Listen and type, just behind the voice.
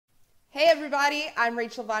Hey everybody, I'm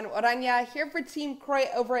Rachel Von Orania here for Team Croy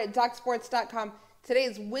over at DocSports.com. Today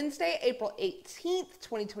is Wednesday, April 18th,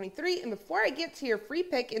 2023, and before I get to your free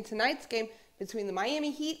pick in tonight's game between the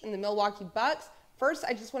Miami Heat and the Milwaukee Bucks, first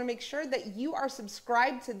I just want to make sure that you are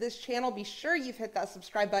subscribed to this channel. Be sure you've hit that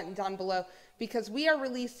subscribe button down below because we are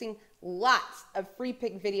releasing lots of free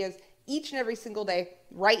pick videos each and every single day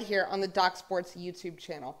right here on the Doc Sports YouTube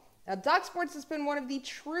channel. Now, Doc Sports has been one of the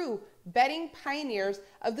true betting pioneers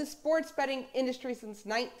of the sports betting industry since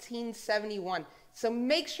 1971. So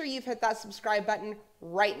make sure you've hit that subscribe button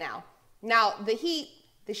right now. Now, the Heat,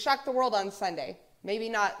 they shocked the world on Sunday. Maybe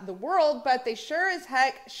not the world, but they sure as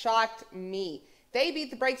heck shocked me. They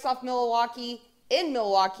beat the brakes off Milwaukee in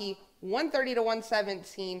Milwaukee, 130 to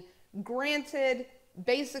 117. Granted,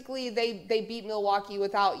 basically they beat Milwaukee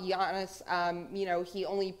without Giannis. He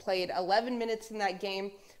only played 11 minutes in that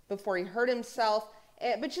game before he hurt himself.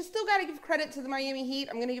 But you still got to give credit to the Miami Heat.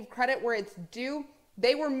 I'm going to give credit where it's due.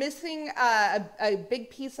 They were missing a big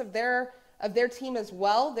piece of their team as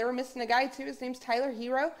well. They were missing a guy too. His name's Tyler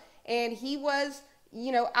Hero, and he was,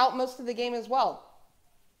 out most of the game as well.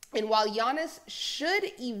 And while Giannis should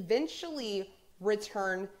eventually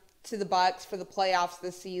return to the Bucks for the playoffs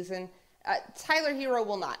this season, Tyler Hero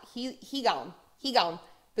will not. He gone.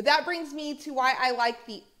 But that brings me to why I like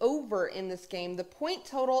the over in this game. The point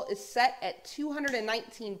total is set at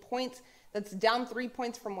 219 points. That's down 3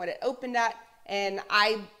 points from what it opened at. And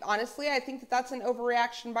I think that that's an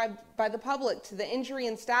overreaction by the public to the injury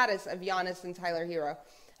and status of Giannis and Tyler Hero.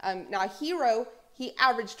 Now, Hero, he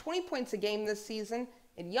averaged 20 points a game this season.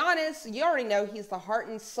 And Giannis, you already know he's the heart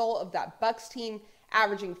and soul of that Bucks team,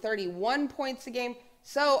 averaging 31 points a game.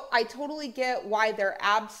 So I totally get why their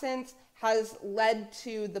absence has led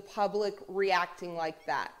to the public reacting like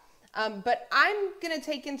that. But I'm going to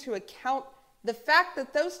take into account the fact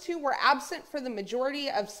that those two were absent for the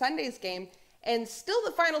majority of Sunday's game, and still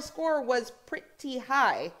the final score was pretty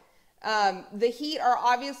high. The Heat are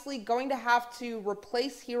obviously going to have to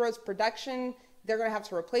replace Hero's production. They're going to have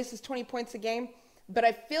to replace his 20 points a game. But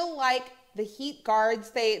I feel like the Heat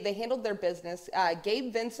guards, they handled their business.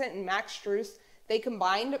 Gabe Vincent and Max Strus, they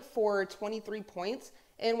combined for 23 points.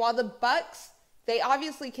 And while the Bucks, they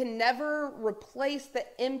obviously can never replace the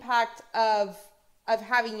impact of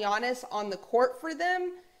having Giannis on the court for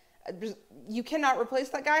them. You cannot replace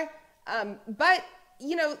that guy. But,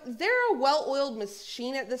 they're a well-oiled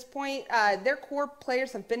machine at this point. Their core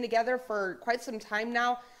players have been together for quite some time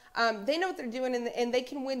now. They know what they're doing, and they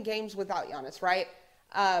can win games without Giannis, right?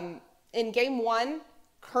 In game one,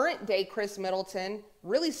 current day Chris Middleton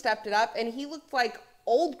really stepped it up, and he looked like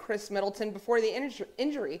old Chris Middleton before the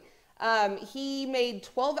injury. He made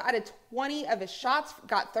 12 out of 20 of his shots,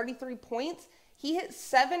 got 33 points. He hit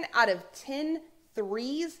 7 out of 10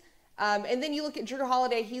 threes. And then you look at Drew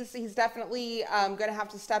Holiday, he's definitely going to have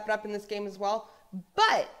to step it up in this game as well.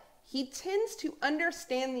 But he tends to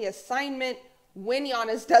understand the assignment when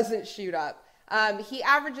Giannis doesn't shoot up. He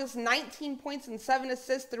averages 19 points and 7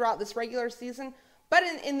 assists throughout this regular season. But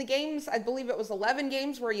in the games, I believe it was 11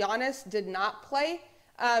 games where Giannis did not play,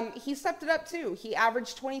 he stepped it up too. He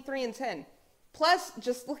averaged 23 and 10. Plus,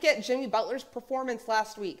 just look at Jimmy Butler's performance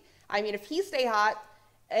last week. I mean, if he stay hot,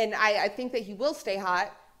 and I think that he will stay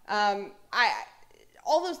hot,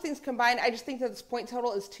 all those things combined, I just think that this point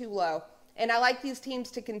total is too low. And I like these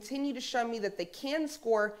teams to continue to show me that they can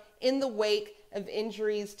score in the wake of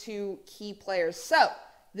injuries to key players. So,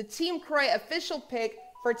 the Team Croy official pick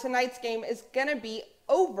for tonight's game is going to be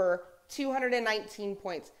over 219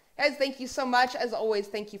 points. Guys, thank you so much. As always,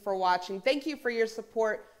 thank you for watching. Thank you for your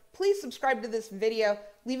support. Please subscribe to this video.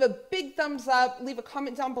 Leave a big thumbs up. Leave a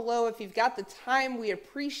comment down below if you've got the time. We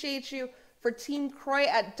appreciate you. For Team Croy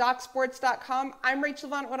at DocSports.com, I'm Rachel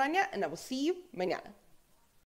Von Orania, and I will see you mañana.